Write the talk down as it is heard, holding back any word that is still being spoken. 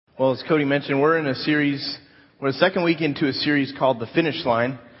Well, as Cody mentioned, we're the second week into a series called The Finish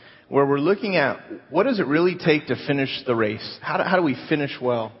Line, where we're looking at what does it really take to finish the race? How do we finish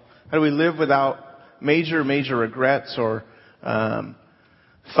well? How do we live without major regrets or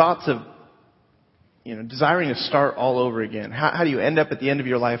thoughts of desiring to start all over again? How do you end up at the end of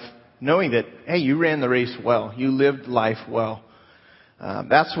your life knowing that, hey, you ran the race well, you lived life well?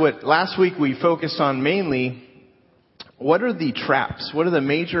 That's what last week we focused on mainly. What are the traps? What are the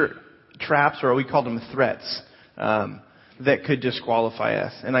major traps, or we called them threats, that could disqualify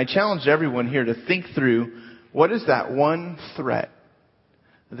us? And I challenged everyone here to think through, what is that one threat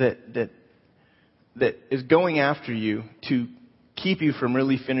that is going after you to keep you from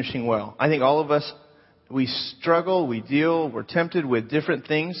really finishing well? I think all of us, we struggle, we're tempted with different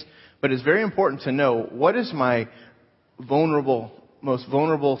things, but it's very important to know, what is my most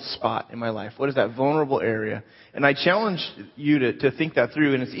vulnerable spot in my life? What is that vulnerable area? And I challenge you to think that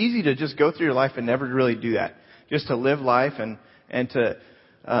through. And it's easy to just go through your life and never really do that. Just to live life and to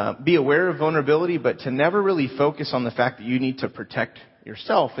be aware of vulnerability, but to never really focus on the fact that you need to protect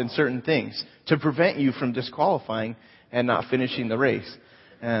yourself in certain things to prevent you from disqualifying and not finishing the race.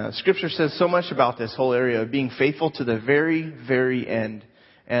 Scripture says so much about this whole area of being faithful to the very, very end.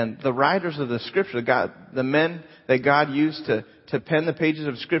 And the writers of the Scripture, the men that God used to pen the pages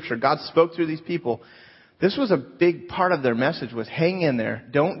of Scripture, God spoke through these people. This was a big part of their message, was hang in there,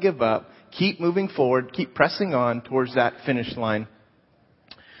 don't give up, keep moving forward, keep pressing on towards that finish line.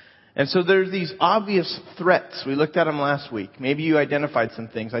 And so there's these obvious threats. We looked at them last week. Maybe you identified some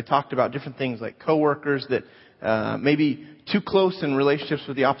things. I talked about different things like coworkers that maybe too close in relationships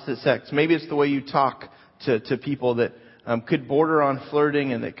with the opposite sex. Maybe it's the way you talk to people that could border on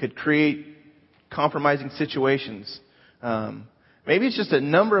flirting and that could create compromising situations. Maybe it's just a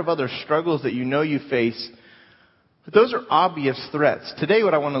number of other struggles that you face. But those are obvious threats. Today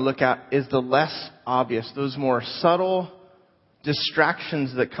what I want to look at is the less obvious, those more subtle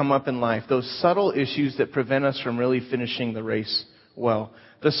distractions that come up in life, those subtle issues that prevent us from really finishing the race well.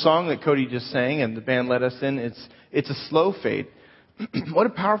 The song that Cody just sang and the band led us in, it's a slow fade. What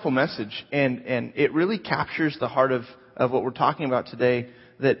a powerful message. And it really captures the heart of what we're talking about today,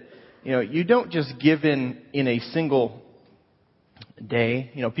 that you don't just give in a single day.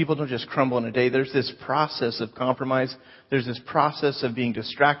 People don't just crumble in a day. There's this process of compromise. There's this process of being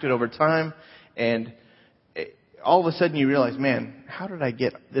distracted over time. And all of a sudden you realize, man, how did I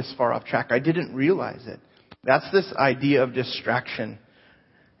get this far off track? I didn't realize it. That's this idea of distraction.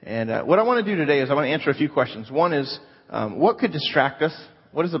 And what I want to do today is I want to answer a few questions. One is, what could distract us?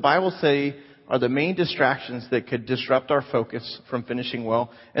 What does the Bible say are the main distractions that could disrupt our focus from finishing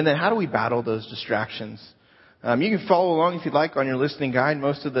well? And then how do we battle those distractions? You can follow along if you'd like on your listening guide.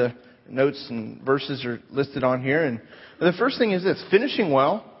 Most of the notes and verses are listed on here. And the first thing is this: finishing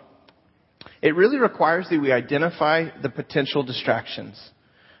well, it really requires that we identify the potential distractions.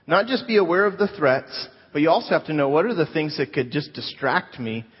 Not just be aware of the threats, but you also have to know what are the things that could just distract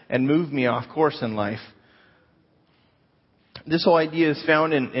me and move me off course in life. This whole idea is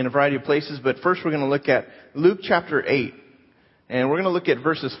found in a variety of places, but first we're going to look at Luke chapter 8. And we're going to look at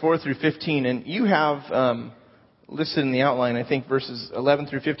verses 4 through 15. And you have listed in the outline, I think, verses 11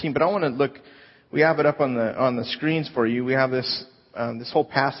 through 15. But I want to look, we have it up on the screens for you. We have this whole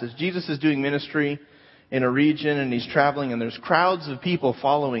passage. Jesus is doing ministry in a region, and he's traveling, and there's crowds of people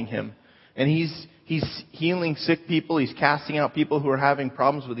following him. And he's healing sick people. He's casting out people who are having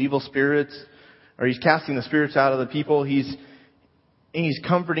problems with evil spirits, or he's casting the spirits out of the people. He's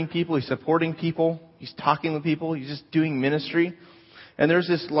comforting people. He's supporting people. He's talking with people. He's just doing ministry. And there's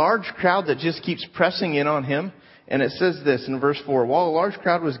this large crowd that just keeps pressing in on him. And it says this in verse 4, while a large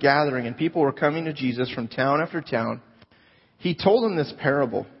crowd was gathering and people were coming to Jesus from town after town, he told them this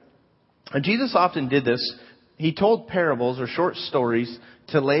parable. And Jesus often did this. He told parables or short stories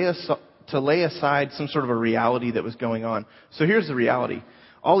to lay aside some sort of a reality that was going on. So here's the reality.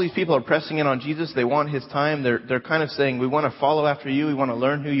 All these people are pressing in on Jesus. They want his time. They're kind of saying, we want to follow after you. We want to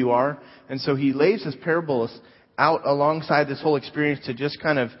learn who you are. And so he lays his parables out alongside this whole experience to just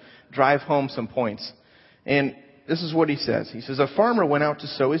kind of drive home some points. And this is what he says. He says, a farmer went out to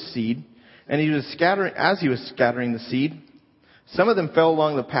sow his seed, and as he was scattering the seed, some of them fell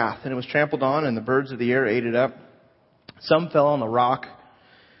along the path, and it was trampled on, and the birds of the air ate it up. Some fell on the rock.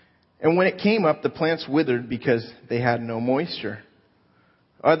 And when it came up, the plants withered because they had no moisture.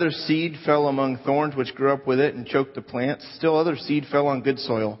 Other seed fell among thorns which grew up with it and choked the plants. Still other seed fell on good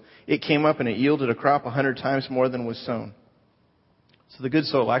soil. It came up and it yielded a crop 100 times more than was sown. So the good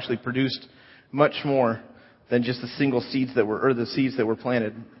soil actually produced much more than just the seeds that were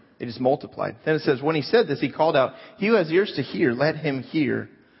planted. It is multiplied. Then it says, when he said this, he called out, he who has ears to hear, let him hear.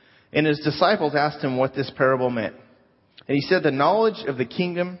 And his disciples asked him what this parable meant. And he said, the knowledge of the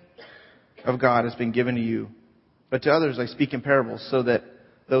kingdom of God has been given to you. But to others I speak in parables, so that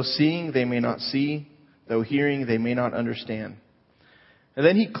though seeing they may not see, though hearing they may not understand. And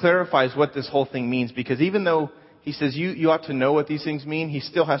then he clarifies what this whole thing means, because even though he says you ought to know what these things mean, he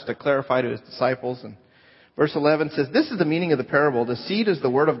still has to clarify to his disciples. And verse 11 says, this is the meaning of the parable. The seed is the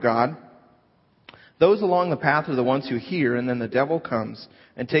word of God. Those along the path are the ones who hear, and then the devil comes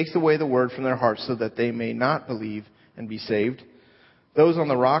and takes away the word from their hearts so that they may not believe and be saved. Those on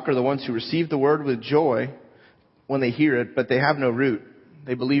the rock are the ones who receive the word with joy when they hear it, but they have no root.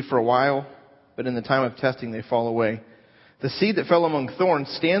 They believe for a while, but in the time of testing they fall away. The seed that fell among thorns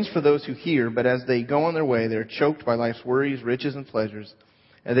stands for those who hear, but as they go on their way, they are choked by life's worries, riches, and pleasures,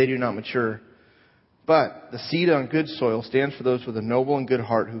 and they do not mature. But the seed on good soil stands for those with a noble and good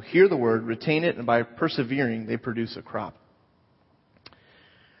heart who hear the word, retain it, and by persevering they produce a crop.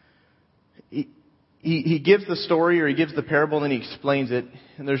 He gives the story, or he gives the parable, and then he explains it.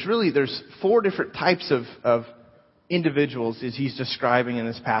 And there's 4 different types of individuals as he's describing in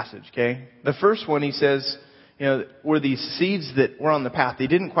this passage. Okay, the first one he says, were these seeds that were on the path. They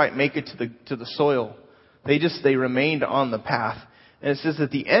didn't quite make it to the soil. They remained on the path. And it says that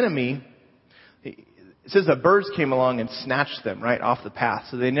the enemy, it says that birds came along and snatched them right off the path.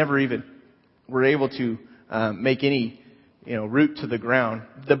 So they never even were able to make any root to the ground.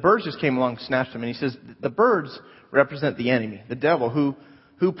 The birds just came along and snatched them. And he says the birds represent the enemy, the devil,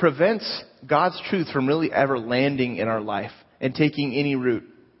 who prevents God's truth from really ever landing in our life and taking any root.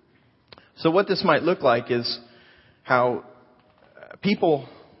 So what this might look like is how people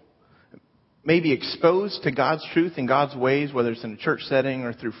may be exposed to God's truth and God's ways, whether it's in a church setting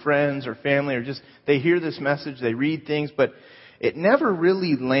or through friends or family, or just they hear this message, they read things, but it never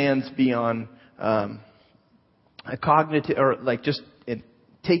really lands beyond a cognitive, or like just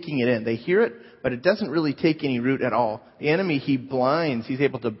taking it in. They hear it, but it doesn't really take any root at all. The enemy, he's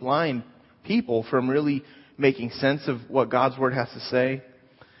able to blind people from really making sense of what God's word has to say.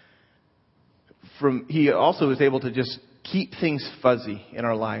 He also is able to just keep things fuzzy in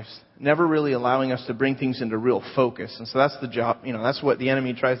our lives, never really allowing us to bring things into real focus. And so that's the job, that's what the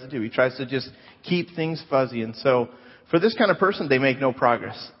enemy tries to do. He tries to just keep things fuzzy. And so for this kind of person, they make no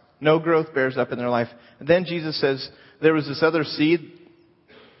progress. No growth bears up in their life. And then Jesus says there was this other seed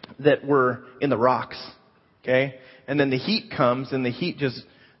that were in the rocks. Okay? And then the heat comes, and the heat just,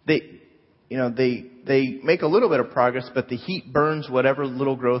 they make a little bit of progress, but the heat burns whatever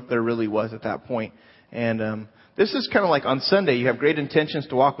little growth there really was at that point. And this is kind of like on Sunday, you have great intentions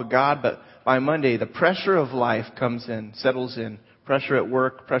to walk with God, but by Monday, the pressure of life comes in, settles in. Pressure at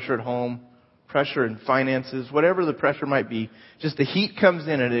work, pressure at home, pressure in finances, whatever the pressure might be. Just the heat comes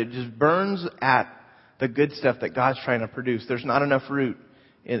in, and it just burns at the good stuff that God's trying to produce. There's not enough root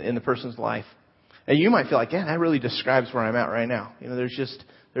in the person's life. And you might feel like, yeah, that really describes where I'm at right now.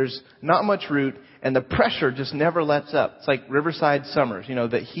 There's not much root, and the pressure just never lets up. It's like Riverside summers.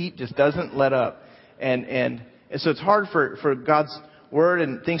 The heat just doesn't let up. And so it's hard for God's word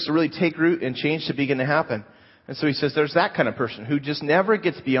and things to really take root and change to begin to happen. And so he says there's that kind of person who just never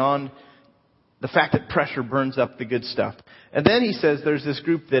gets beyond the fact that pressure burns up the good stuff. And then he says there's this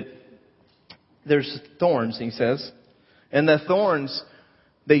group that there's thorns, he says. And the thorns,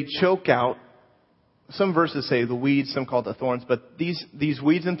 they choke out. Some verses say the weeds, some call it the thorns, but these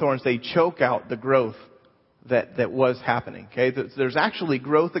weeds and thorns, they choke out the growth that was happening. Okay, there's actually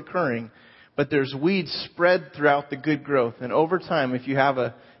growth occurring, but there's weeds spread throughout the good growth. And over time, if you have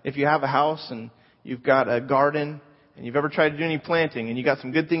a house and you've got a garden and you've ever tried to do any planting and you got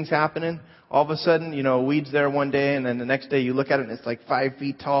some good things happening, all of a sudden, a weed's there one day, and then the next day you look at it and it's like 5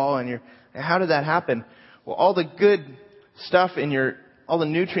 feet tall, and how did that happen? Well, all the good stuff in all the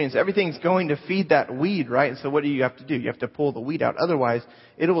nutrients, everything's going to feed that weed, right? And so what do you have to do? You have to pull the weed out. Otherwise,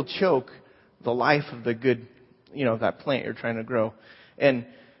 it will choke the life of the good, that plant you're trying to grow. And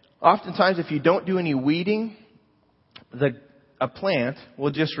oftentimes, if you don't do any weeding, a plant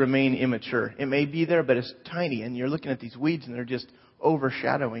will just remain immature. It may be there, but it's tiny, and you're looking at these weeds, and they're just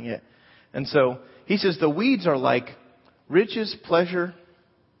overshadowing it. And so he says the weeds are like riches, pleasure,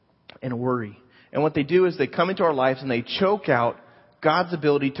 and worry. And what they do is they come into our lives and they choke out God's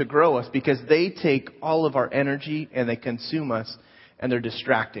ability to grow us, because they take all of our energy and they consume us, and they're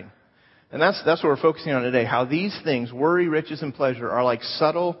distracting. And that's what we're focusing on today. How these things, worry, riches, and pleasure, are like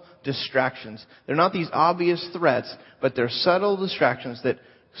subtle distractions. They're not these obvious threats, but they're subtle distractions that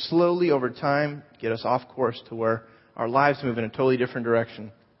slowly over time get us off course to where our lives move in a totally different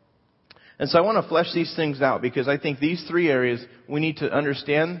direction. And so I want to flesh these things out, because I think these 3 areas we need to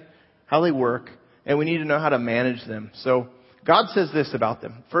understand how they work, and we need to know how to manage them. So God says this about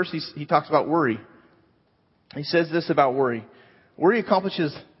them. First, he talks about worry. He says this about worry. Worry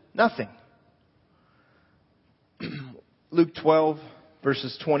accomplishes nothing. Luke 12,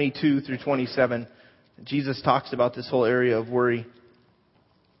 verses 22 through 27, Jesus talks about this whole area of worry.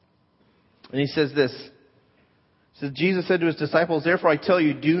 And he says this. He says, Jesus said to his disciples, therefore I tell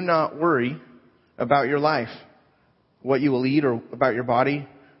you, do not worry about your life, what you will eat, or about your body,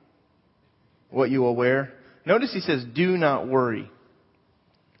 what you will wear. Notice he says, do not worry.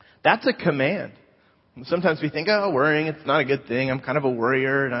 That's a command. Sometimes we think, worrying, it's not a good thing. I'm kind of a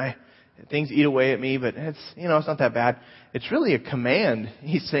worrier and things eat away at me, but it's not that bad. It's really a command.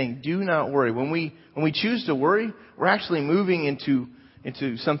 He's saying, do not worry. When we choose to worry, we're actually moving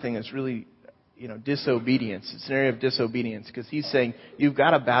into something that's really, disobedience. It's an area of disobedience, because he's saying you've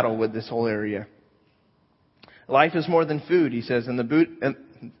got to battle with this whole area. Life is more than food, he says, and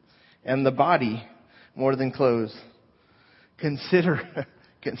the body more than clothes. Consider.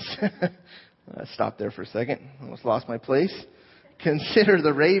 Stop there for a second. Almost lost my place. Consider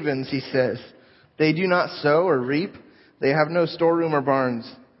the ravens, he says. They do not sow or reap. They have no storeroom or barns.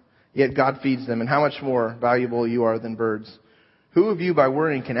 Yet God feeds them. And how much more valuable you are than birds. Who of you by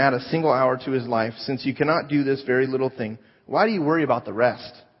worrying can add a single hour to his life? Since you cannot do this very little thing, why do you worry about the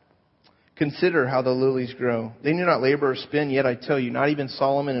rest? Consider how the lilies grow. They do not labor or spin, yet I tell you, not even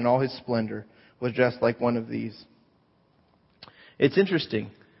Solomon in all his splendor was dressed like one of these. It's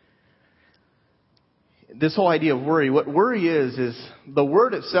interesting. This whole idea of worry, what worry is the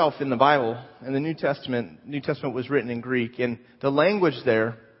word itself in the Bible, in the New Testament was written in Greek, and the language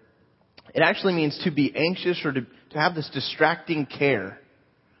there, it actually means to be anxious or to have this distracting care.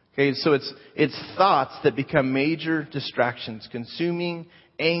 Okay, so it's thoughts that become major distractions, consuming,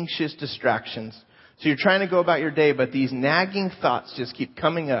 anxious distractions. So you're trying to go about your day, but these nagging thoughts just keep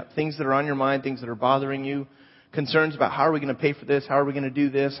coming up. Things that are on your mind, things that are bothering you, concerns about how are we going to pay for this, how are we going to do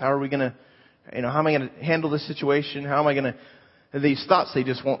this, how are we going to, how am I going to handle this situation, how am I going to, these thoughts, they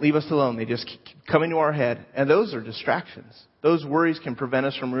just won't leave us alone. They just keep coming to our head. And those are distractions. Those worries can prevent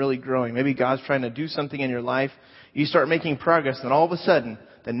us from really growing. Maybe God's trying to do something in your life. You start making progress, and all of a sudden,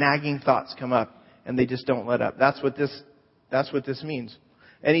 the nagging thoughts come up, and they just don't let up. That's what this means.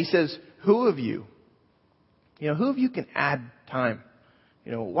 And he says, who of you can add time?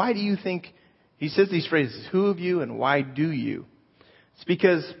 Why do you think, he says these phrases, who of you and why do you? It's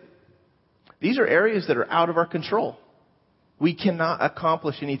because these are areas that are out of our control. We cannot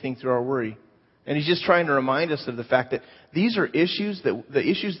accomplish anything through our worry. And he's just trying to remind us of the fact that these are issues the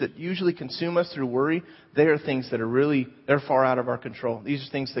issues that usually consume us through worry, they are things that are they're far out of our control. These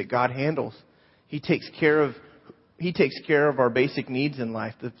are things that God handles. He takes care of our basic needs in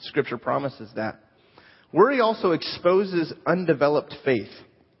life. The scripture promises that. Worry also exposes undeveloped faith.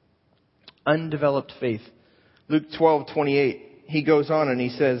 Undeveloped faith. Luke 12:28, he goes on and he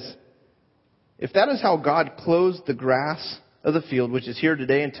says, if that is how God clothes the grass of the field, which is here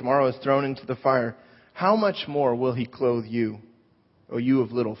today and tomorrow is thrown into the fire, how much more will he clothe you, O you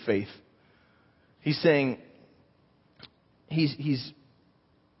of little faith? He's saying, he's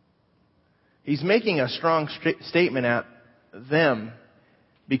making a strong statement at them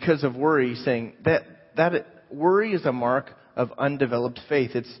because of worry. He's saying that worry is a mark of undeveloped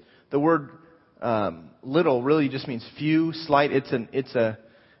faith. It's the word little really just means few, slight. It's a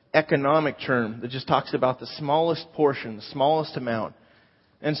economic term that just talks about the smallest portion, the smallest amount.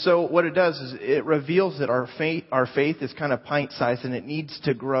 And so what it does is it reveals that our faith is kind of pint-sized and it needs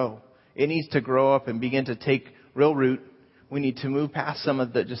to grow. It needs to grow up and begin to take real root. We need to move past some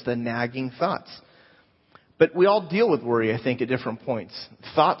of the nagging thoughts. But we all deal with worry, I think, at different points.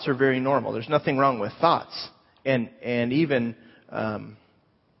 Thoughts are very normal. There's nothing wrong with thoughts. And even,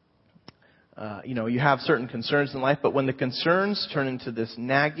 you have certain concerns in life, but when the concerns turn into this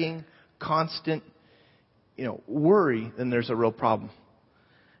nagging, constant, worry, then there's a real problem.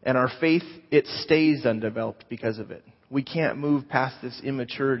 And our faith, it stays undeveloped because of it. We can't move past this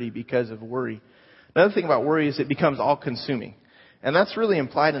immaturity because of worry. Another thing about worry is it becomes all-consuming. And that's really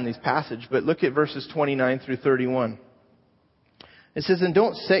implied in this passage, but look at verses 29 through 31. It says, and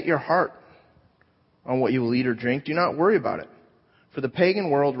don't set your heart on what you will eat or drink. Do not worry about it. For the pagan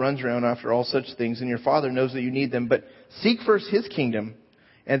world runs around after all such things, and your Father knows that you need them. But seek first His kingdom,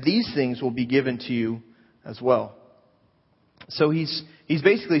 and these things will be given to you as well. So he's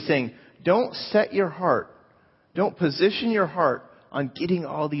basically saying, don't set your heart, don't position your heart on getting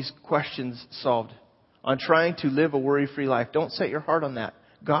all these questions solved, on trying to live a worry-free life. Don't set your heart on that.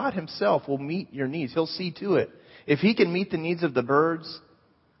 God Himself will meet your needs. He'll see to it. If He can meet the needs of the birds,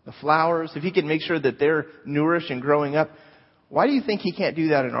 the flowers, if He can make sure that they're nourished and growing up, why do you think He can't do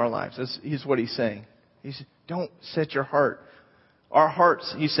that in our lives? That's what He's saying. Don't set your heart Our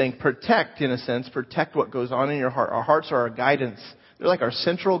hearts, he's saying, protect, in a sense, protect what goes on in your heart. Our hearts are our guidance. They're like our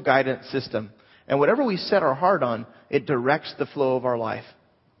central guidance system. And whatever we set our heart on, it directs the flow of our life.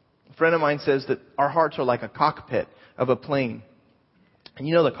 A friend of mine says that our hearts are like a cockpit of a plane. And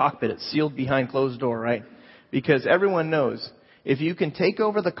you know the cockpit, it's sealed behind closed door, right? Because everyone knows if you can take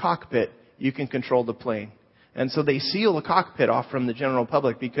over the cockpit, you can control the plane. And so they seal the cockpit off from the general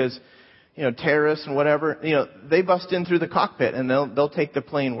public because, terrorists and whatever, they bust in through the cockpit and they'll take the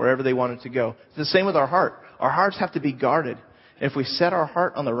plane wherever they want it to go. It's the same with our heart. Our hearts have to be guarded. If we set our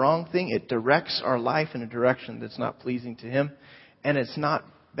heart on the wrong thing, it directs our life in a direction that's not pleasing to Him, and it's not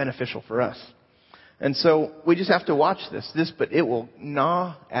beneficial for us. And so we just have to watch this, but it will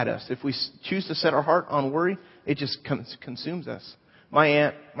gnaw at us. If we choose to set our heart on worry, it just consumes us.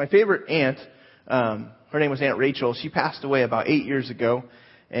 My favorite aunt, her name was Aunt Rachel. She passed away about 8 years ago,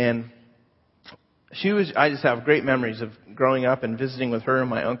 and I just have great memories of growing up and visiting with her and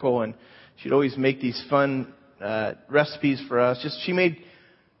my uncle, and she'd always make these fun recipes for us. She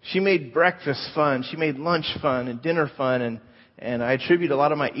made breakfast fun. She made lunch fun and dinner fun, and I attribute a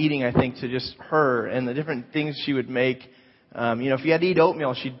lot of my eating, I think, to just her and the different things she would make. If you had to eat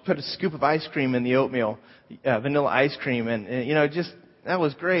oatmeal, she'd put a scoop of ice cream in the oatmeal, vanilla ice cream, and that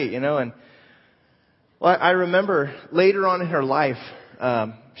was great, and well, I remember later on in her life,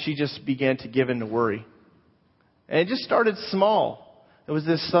 she just began to give in to worry. And it just started small. It was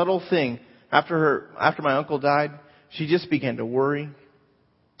this subtle thing. After my uncle died, she just began to worry.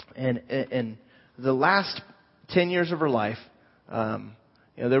 And the last 10 years of her life,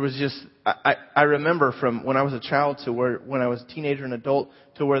 there was just, I remember from when I was a child to when I was a teenager and adult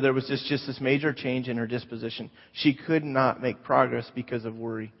to where there was just this major change in her disposition. She could not make progress because of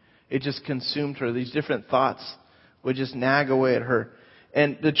worry. It just consumed her. These different thoughts would just nag away at her.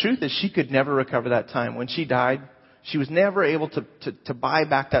 And the truth is she could never recover that time. When she died, she was never able to buy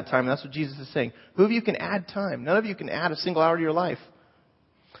back that time. And that's what Jesus is saying. Who of you can add time? None of you can add a single hour to your life.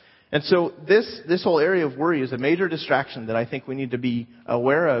 And so this whole area of worry is a major distraction that I think we need to be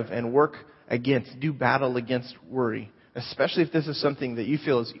aware of and work against, do battle against worry, especially if this is something that you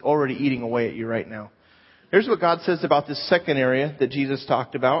feel is already eating away at you right now. Here's what God says about this second area that Jesus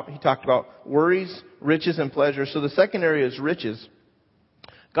talked about. He talked about worries, riches, and pleasure. So the second area is riches.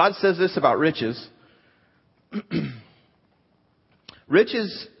 God says this about riches.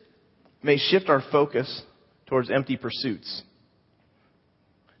 Riches may shift our focus towards empty pursuits.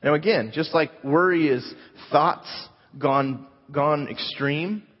 Now again, just like worry is thoughts gone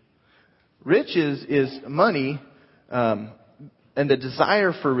extreme, riches is money, and the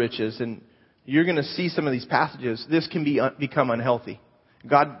desire for riches. And you're going to see some of these passages. This can become unhealthy.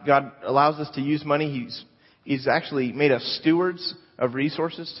 God allows us to use money. He's actually made us stewards of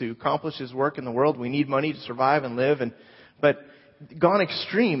resources to accomplish His work in the world. We need money to survive and live. But gone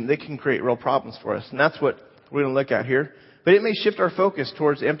extreme, they can create real problems for us. And that's what we're going to look at here. But it may shift our focus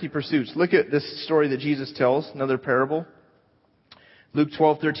towards empty pursuits. Look at this story that Jesus tells, another parable. Luke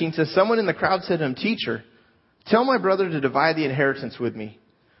 12:13 says, someone in the crowd said to Him, "Teacher, tell my brother to divide the inheritance with me."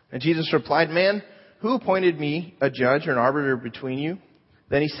 And Jesus replied, "Man, who appointed me a judge or an arbiter between you?"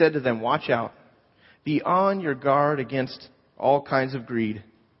 Then He said to them, "Watch out. Be on your guard against all kinds of greed.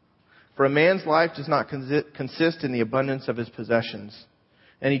 For a man's life does not consist in the abundance of his possessions."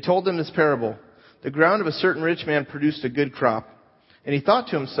 And He told them this parable. The ground of a certain rich man produced a good crop. And he thought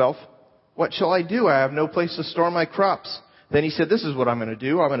to himself, "What shall I do? I have no place to store my crops." Then he said, "This is what I'm going to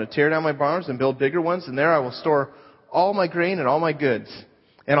do. I'm going to tear down my barns and build bigger ones, and there I will store all my grain and all my goods.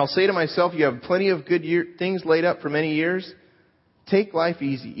 And I'll say to myself, you have plenty of good things laid up for many years. Take life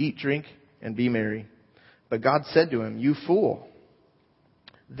easy, eat, drink, and be merry." But God said to him, "You fool,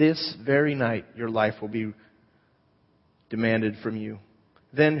 this very night your life will be demanded from you.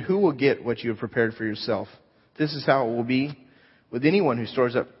 Then who will get what you have prepared for yourself? This is how it will be with anyone who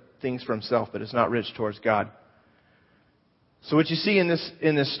stores up things for himself, but is not rich towards God." So what you see in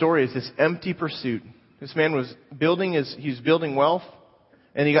this story is this empty pursuit. This man was building wealth,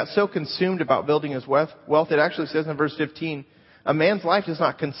 and he got so consumed about building his wealth, it actually says in verse 15, a man's life does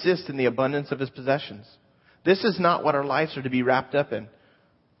not consist in the abundance of his possessions. This is not what our lives are to be wrapped up in.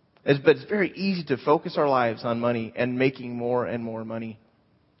 But it's very easy to focus our lives on money and making more and more money.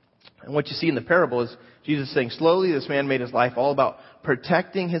 And what you see in the parable is Jesus saying, slowly this man made his life all about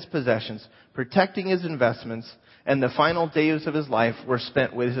protecting his possessions, protecting his investments, and the final days of his life were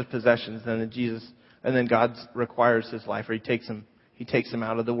spent with his possessions. And then God requires his life, or He takes him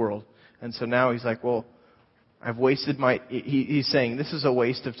out of the world. And so now he's like, well, I've wasted he's saying this is a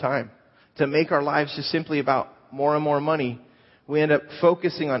waste of time. To make our lives just simply about more and more money, we end up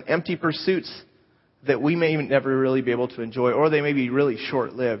focusing on empty pursuits that we may never really be able to enjoy, or they may be really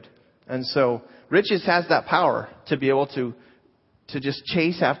short-lived. And so riches has that power to be able to just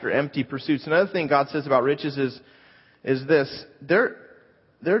chase after empty pursuits. Another thing God says about riches is this: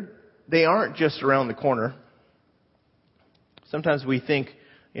 they aren't just around the corner. Sometimes we think,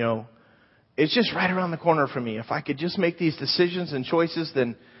 it's just right around the corner for me. If I could just make these decisions and choices,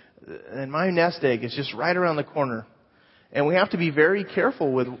 then my nest egg is just right around the corner. And we have to be very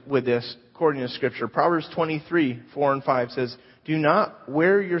careful with this, according to Scripture. Proverbs 23:4-5 says, "Do not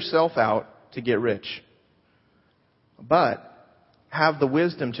wear yourself out to get rich, but have the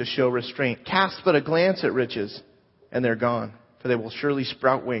wisdom to show restraint. Cast but a glance at riches, and they're gone, for they will surely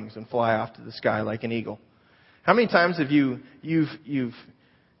sprout wings and fly off to the sky like an eagle." How many times have you've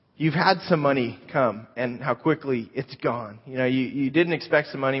had some money come and how quickly it's gone? You didn't expect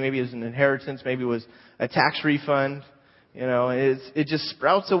some money. Maybe it was an inheritance. Maybe it was a tax refund. It just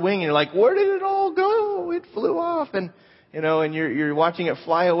sprouts a wing and you're like, where did it all go? It flew off. And you're watching it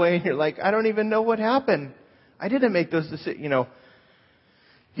fly away and you're like, I don't even know what happened. I didn't make those decisions.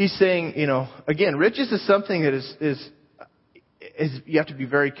 He's saying, again, riches is something that is you have to be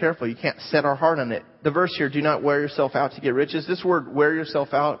very careful. You can't set our heart on it. The verse here, do not wear yourself out to get riches. This word, wear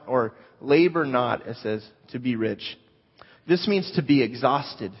yourself out, or labor not, it says, to be rich. This means to be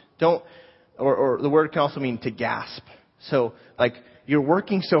exhausted. Or the word can also mean to gasp. So, like, you're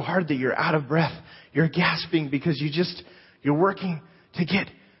working so hard that you're out of breath. You're gasping because you're working to get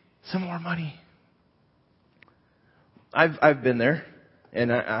some more money. I've been there,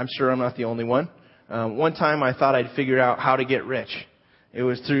 and I'm sure I'm not the only one. One time I thought I'd figure out how to get rich. It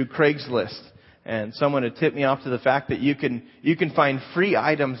was through Craigslist. And someone had tipped me off to the fact that you can find free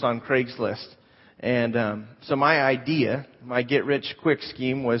items on Craigslist. And so my idea, my get rich quick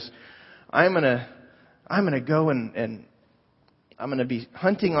scheme was, I'm gonna go and I'm gonna be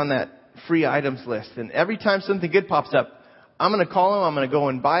hunting on that free items list. And every time something good pops up, I'm gonna call them, I'm gonna go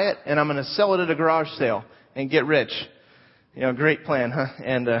and buy it, and I'm gonna sell it at a garage sale and get rich. Great plan, huh?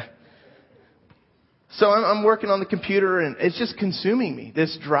 And so I'm working on the computer, and it's just consuming me,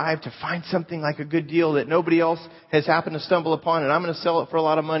 this drive to find something like a good deal that nobody else has happened to stumble upon, and I'm going to sell it for a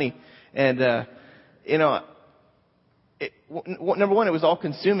lot of money. And, number one, it was all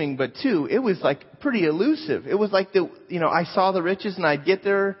consuming, but two, it was like pretty elusive. It was like I saw the riches and I'd get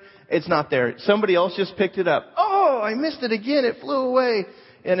there. It's not there. Somebody else just picked it up. Oh, I missed it again. It flew away.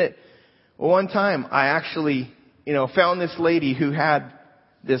 And one time I actually, found this lady who had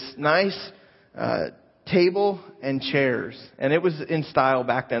this nice, table and chairs. And it was in style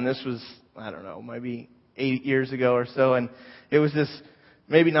back then. This was, I don't know, maybe 8 years ago or so. And it was this,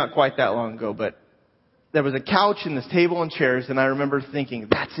 maybe not quite that long ago, but there was a couch and this table and chairs. And I remember thinking,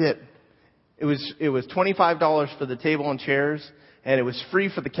 that's it. It was $25 for the table and chairs, and it was free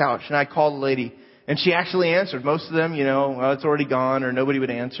for the couch. And I called the lady, and she actually answered. Most of them, well, it's already gone, or nobody would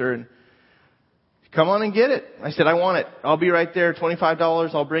answer. And come on and get it. I said, I want it. I'll be right there.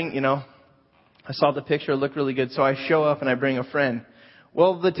 $25. I'll bring, I saw the picture. It looked really good. So I show up and I bring a friend.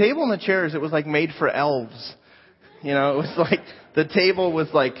 Well, the table and the chairs, it was like made for elves. It was like the table was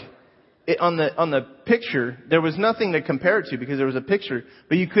like on the picture. There was nothing to compare it to because there was a picture,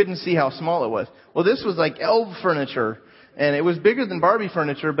 but you couldn't see how small it was. Well, this was like elf furniture, and it was bigger than Barbie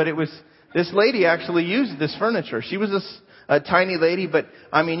furniture, but this lady actually used this furniture. She was a tiny lady, but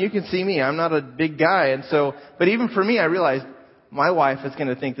I mean, you can see me. I'm not a big guy. And so, but even for me, I realized my wife is going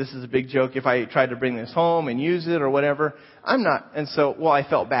to think this is a big joke if I tried to bring this home and use it or whatever. I'm not. And so, I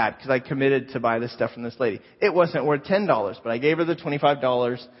felt bad because I committed to buy this stuff from this lady. It wasn't worth $10, but I gave her the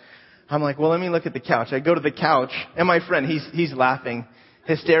 $25. I'm like, well, let me look at the couch. I go to the couch, and my friend, he's laughing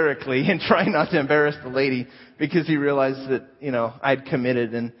hysterically and trying not to embarrass the lady because he realized that, I'd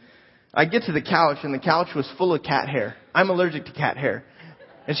committed. And I get to the couch, and the couch was full of cat hair. I'm allergic to cat hair.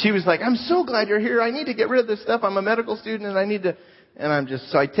 And she was like, I'm so glad you're here. I need to get rid of this stuff. I'm a medical student, and I need to... And I'm just...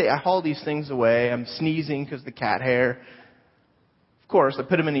 So I haul these things away. I'm sneezing because of the cat hair. Of course, I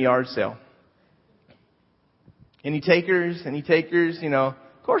put them in the yard sale. Any takers? Any takers? Of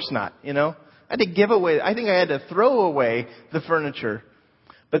course not, I had to give away... I think I had to throw away the furniture.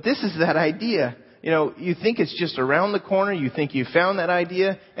 But this is that idea. You think it's just around the corner. You think you found that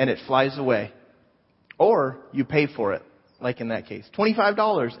idea, and it flies away. Or you pay for it, like in that case.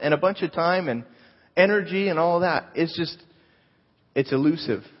 $25 and a bunch of time and energy and all of that. It's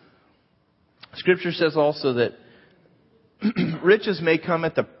elusive. Scripture says also that riches may come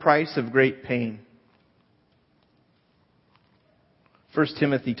at the price of great pain. 1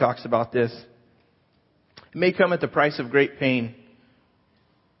 Timothy talks about this. It may come at the price of great pain.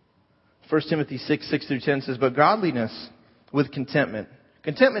 1 Timothy 6:6-10 says, but godliness with contentment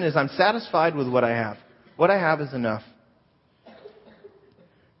Contentment is I'm satisfied with what I have. What I have is enough.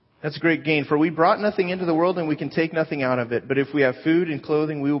 That's a great gain. For we brought nothing into the world and we can take nothing out of it. But if we have food and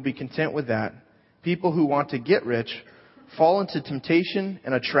clothing, we will be content with that. People who want to get rich fall into temptation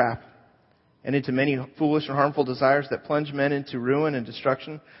and a trap, and into many foolish and harmful desires that plunge men into ruin and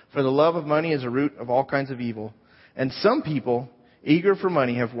destruction. For the love of money is a root of all kinds of evil. And some people, eager for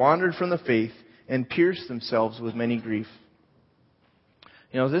money, have wandered from the faith and pierced themselves with many grief.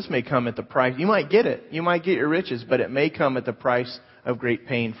 This may come at the price. You might get it. You might get your riches, but it may come at the price of great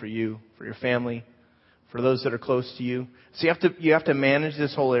pain for you, for your family, for those that are close to you. So you have to manage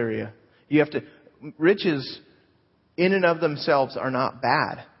this whole area. Riches in and of themselves are not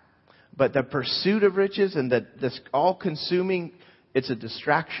bad. But the pursuit of riches and this all-consuming, it's a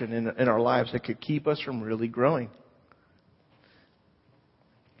distraction in our lives that could keep us from really growing.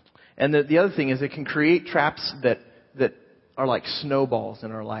 And the other thing is it can create traps that are like snowballs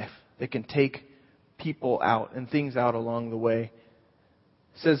in our life. They can take people out and things out along the way.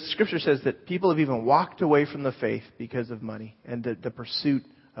 Scripture says that people have even walked away from the faith because of money and the pursuit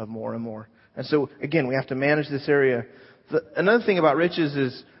of more and more. And so, again, we have to manage this area. Another thing about riches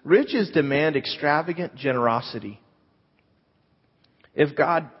is riches demand extravagant generosity. If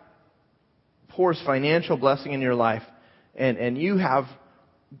God pours financial blessing in your life and you have,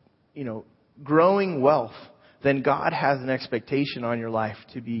 growing wealth, then God has an expectation on your life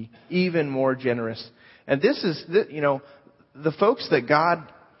to be even more generous. And this is, the folks that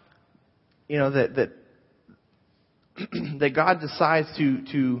God, that God decides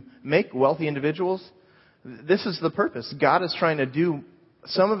to make wealthy individuals, this is the purpose. God is trying to do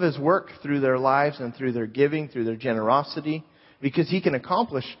some of His work through their lives and through their giving, through their generosity, because He can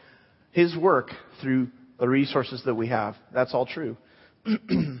accomplish His work through the resources that we have. That's all true.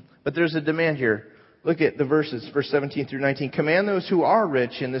 But there's a demand here. Look at the verses, verse 17 through 19. Command those who are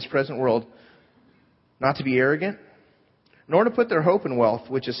rich in this present world not to be arrogant, nor to put their hope in wealth,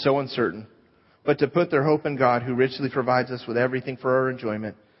 which is so uncertain, but to put their hope in God, who richly provides us with everything for our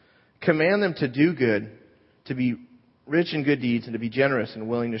enjoyment. Command them to do good, to be rich in good deeds, and to be generous and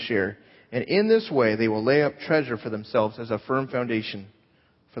willing to share. And in this way they will lay up treasure for themselves as a firm foundation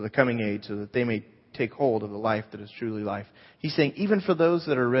for the coming age, so that they may take hold of the life that is truly life. He's saying even for those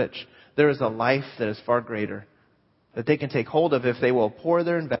that are rich, there is a life that is far greater that they can take hold of if they will pour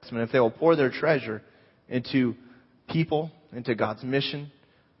their investment, if they will pour their treasure into people, into God's mission.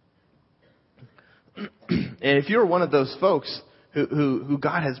 And if you're one of those folks who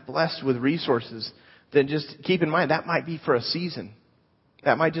God has blessed with resources, then just keep in mind that might be for a season.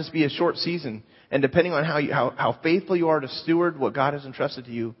 That might just be a short season. And depending on how faithful you are to steward what God has entrusted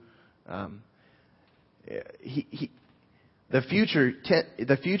to you, the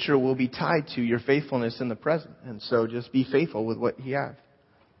future will be tied to your faithfulness in the present. And so just be faithful with what you have.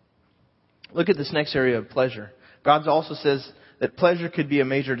 Look at this next area of pleasure. God also says that pleasure could be a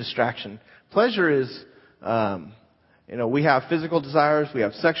major distraction. Pleasure is, we have physical desires, we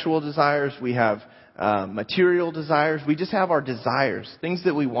have sexual desires, we have material desires. We just have our desires, things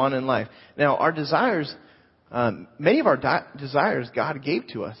that we want in life. Now, our desires, many of our desires God gave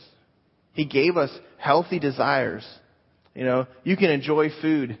to us. He gave us healthy desires. You can enjoy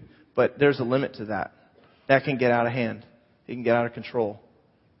food, but there's a limit to that. That can get out of hand. It can get out of control.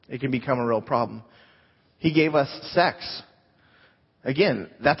 It can become a real problem. He gave us sex. Again,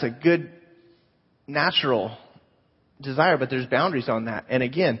 that's a good, natural desire, but there's boundaries on that. And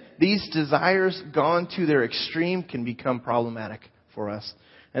again, these desires gone to their extreme can become problematic for us.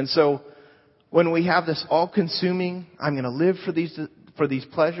 And so when we have this all-consuming, I'm going to live for these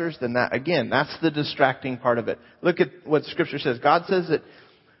pleasures, then that's the distracting part of it. Look at what Scripture says. God says that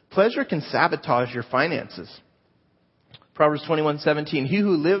pleasure can sabotage your finances. Proverbs 21:17. He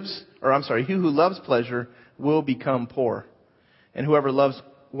who loves pleasure will become poor. And whoever loves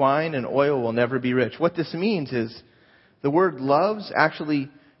wine and oil will never be rich. What this means is the word loves actually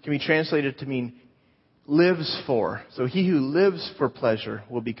can be translated to mean lives for. So he who lives for pleasure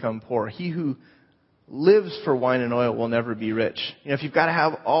will become poor. He who lives for wine and oil will never be rich. If you've got to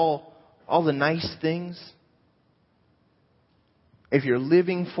have all the nice things, if you're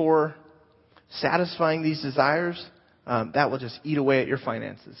living for satisfying these desires, that will just eat away at your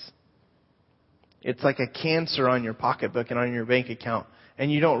finances. It's like a cancer on your pocketbook and on your bank account,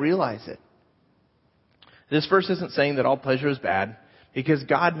 and you don't realize it. This verse isn't saying that all pleasure is bad, because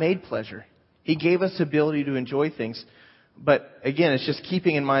God made pleasure. He gave us the ability to enjoy things. But again, it's just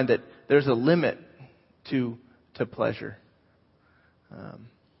keeping in mind that there's a limit to pleasure.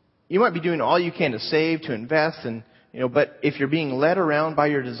 You might be doing all you can to save, to invest, but if you're being led around by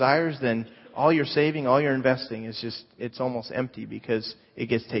your desires, then all your saving, all your investing it's almost empty because it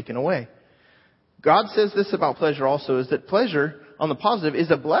gets taken away. God says this about pleasure also, is that pleasure, on the positive,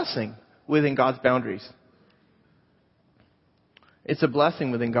 is a blessing within God's boundaries. It's a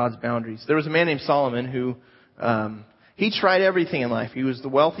blessing within God's boundaries. There was a man named Solomon who, he tried everything in life. He was the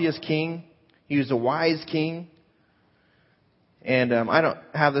wealthiest king. He was a wise king. And I don't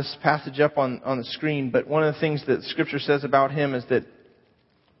have this passage up on the screen, but one of the things that Scripture says about him is that,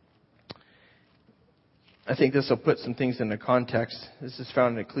 I think this will put some things into context. This is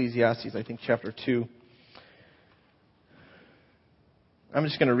found in Ecclesiastes, I think, chapter 2. I'm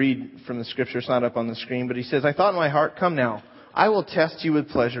just going to read from the Scripture. It's not up on the screen, but he says, I thought in my heart, come now, I will test you with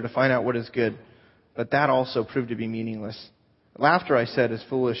pleasure to find out what is good. But that also proved to be meaningless. Laughter, I said, is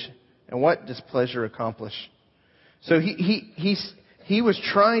foolish. And what does pleasure accomplish? So he was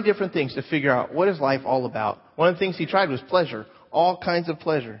trying different things to figure out what is life all about. One of the things he tried was pleasure. All kinds of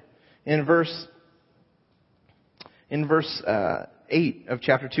pleasure. In verse 8 of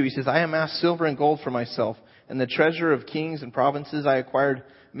chapter 2, he says, I amassed silver and gold for myself, and the treasure of kings and provinces. I acquired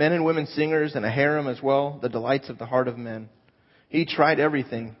men and women singers and a harem as well, the delights of the heart of men. He tried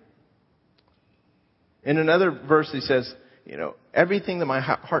everything. In another verse, he says, everything that my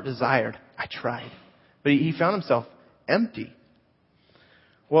heart desired, I tried. But he found himself empty.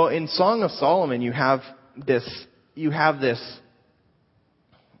 Well, in Song of Solomon, you have this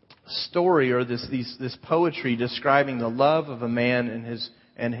story or this poetry describing the love of a man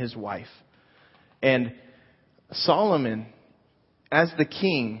and his wife. And Solomon, as the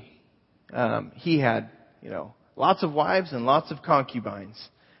king, he had, lots of wives and lots of concubines.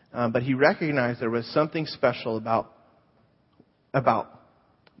 But he recognized there was something special about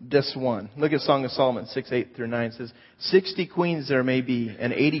this one. Look at Song of Solomon 6:8-9. It says, 60 queens there may be,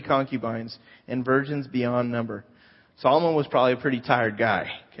 and 80 concubines, and virgins beyond number. Solomon was probably a pretty tired guy,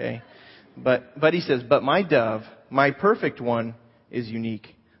 okay? But he says, but my dove, my perfect one, is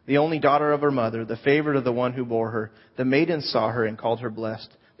unique. The only daughter of her mother, the favorite of the one who bore her. The maidens saw her and called her blessed.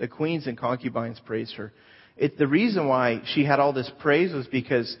 The queens and concubines praised her. The reason why she had all this praise was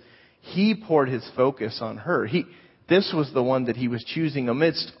because he poured his focus on her. This was the one that he was choosing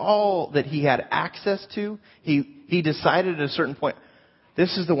amidst all that he had access to. He decided at a certain point,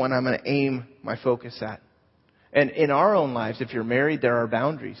 this is the one I'm going to aim my focus at. And in our own lives, if you're married, there are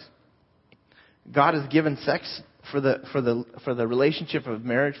boundaries. God has given sex for the relationship of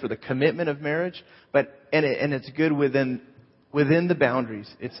marriage, for the commitment of marriage, and it's good within the boundaries.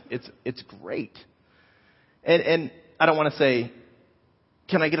 It's great. And I don't want to say,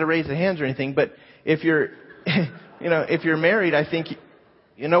 can I get a raise of hands or anything? But if you're, if you're married, I think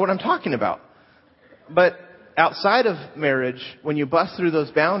you know what I'm talking about. But outside of marriage, when you bust through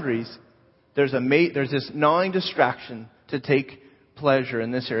those boundaries, there's this gnawing distraction to take pleasure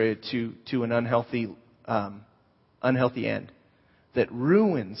in this area to an unhealthy end that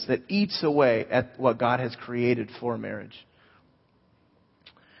ruins, that eats away at what God has created for marriage.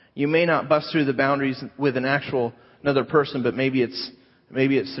 You may not bust through the boundaries with another person, but maybe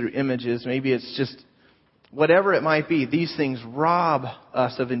it's through images, maybe it's just whatever it might be. These things rob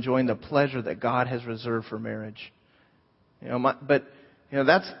us of enjoying the pleasure that God has reserved for marriage.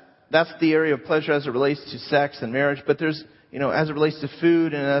 That's the area of pleasure as it relates to sex and marriage. But there's, as it relates to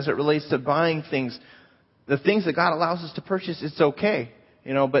food and as it relates to buying things, the things that God allows us to purchase, it's okay.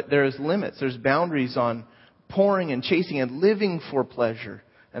 But there's limits. There's boundaries on pouring and chasing and living for pleasure.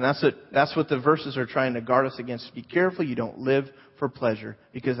 And that's what the verses are trying to guard us against. Be careful you don't live for pleasure,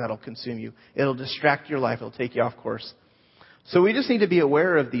 because that'll consume you. It'll distract your life. It'll take you off course. So we just need to be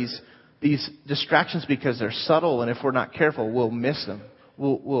aware of these distractions because they're subtle, and if we're not careful, we'll miss them.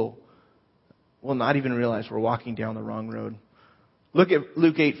 We'll not even realize we're walking down the wrong road. Look at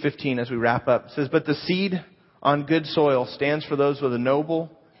Luke 8:15 as we wrap up. It says, but the seed on good soil stands for those with a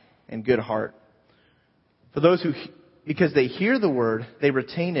noble and good heart. For those who, because they hear the word, they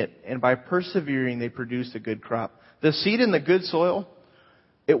retain it, and by persevering, they produce a good crop. The seed in the good soil,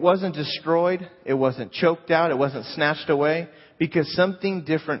 it wasn't destroyed, it wasn't choked out, it wasn't snatched away, because something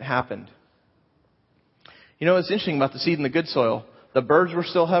different happened. What's interesting about the seed in the good soil? The birds were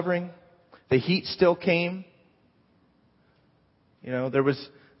still hovering, the heat still came.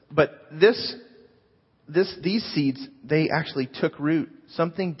 These seeds, they actually took root.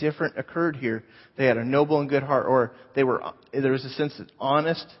 Something different occurred here. They had a noble and good heart, or there was a sense of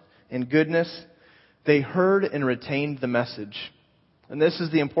honest and goodness. They heard and retained the message. And this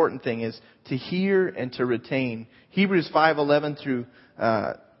is the important thing, is to hear and to retain. Hebrews 5:11 through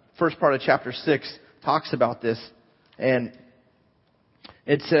first part of chapter 6 talks about this. And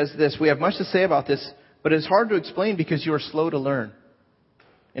it says this, we have much to say about this, but it's hard to explain because you are slow to learn.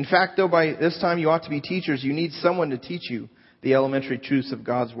 In fact, though, by this time you ought to be teachers, you need someone to teach you the elementary truths of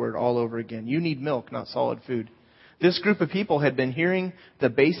God's Word all over again. You need milk, not solid food. This group of people had been hearing the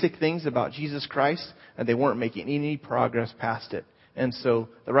basic things about Jesus Christ, and they weren't making any progress past it. And so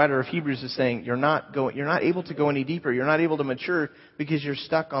the writer of Hebrews is saying, you're not able to go any deeper. You're not able to mature because you're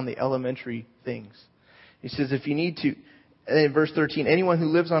stuck on the elementary things. He says, if you need to, in verse 13, anyone who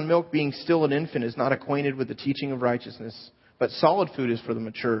lives on milk being still an infant is not acquainted with the teaching of righteousness. But solid food is for the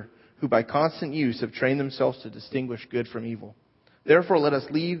mature, who by constant use have trained themselves to distinguish good from evil. Therefore, let us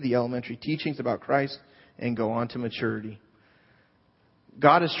leave the elementary teachings about Christ and go on to maturity.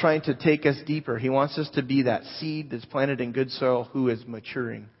 God is trying to take us deeper. He wants us to be that seed that's planted in good soil who is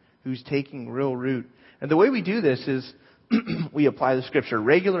maturing, who's taking real root. And the way we do this is we apply the Scripture.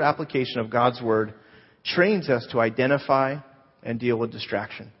 Regular application of God's Word trains us to identify and deal with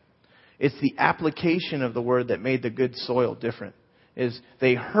distraction. It's the application of the Word that made the good soil different. Is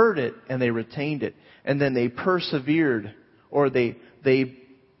they heard it and they retained it. And then they persevered, or they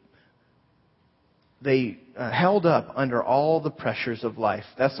held up under all the pressures of life.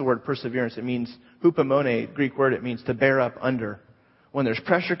 That's the word perseverance. It means hupomone, Greek word. It means to bear up under. When there's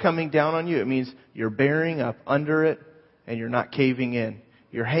pressure coming down on you, it means you're bearing up under it and you're not caving in.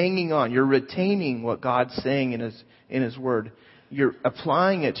 You're hanging on. You're retaining what God's saying in His Word. You're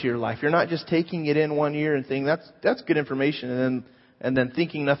applying it to your life. You're not just taking it in one ear and thinking that's good information and then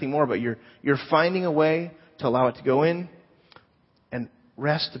thinking nothing more. But you're finding a way to allow it to go in and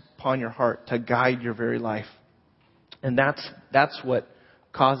rest upon your heart to guide your very life. And that's what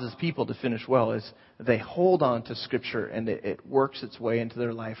causes people to finish well, is they hold on to Scripture and it works its way into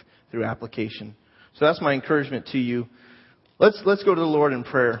their life through application. So that's my encouragement to you. Let's go to the Lord in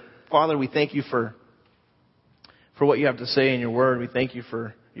prayer. Father, we thank you for what you have to say in your Word. We thank you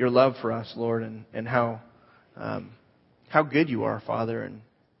for your love for us, Lord, and how good you are, Father, and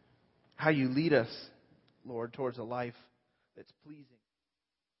how you lead us, Lord, towards a life that's pleasing.